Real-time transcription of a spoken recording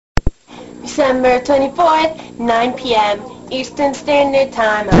December 24th, 9 p.m. Eastern Standard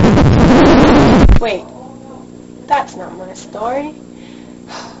Time. Wait, that's not my story.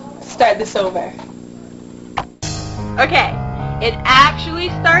 Start this over. Okay, it actually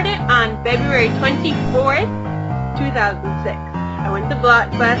started on February 24th, 2006. I went to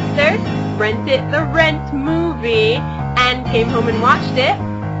Blockbuster, rented the Rent movie, and came home and watched it.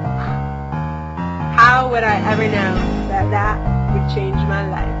 How would I ever know that that would change my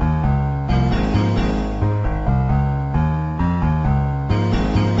life?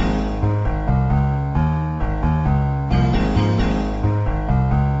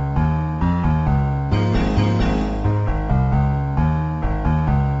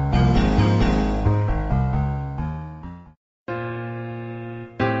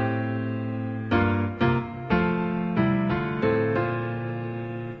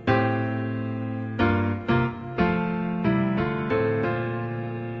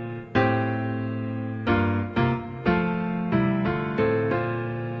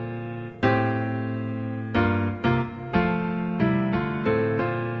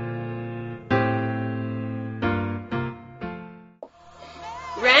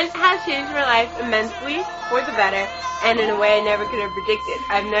 Rent has changed my life immensely for the better, and in a way I never could have predicted.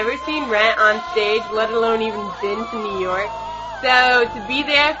 I've never seen Rent on stage, let alone even been to New York. So to be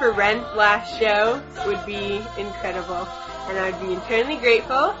there for Rent's last show would be incredible, and I would be eternally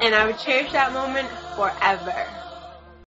grateful, and I would cherish that moment forever.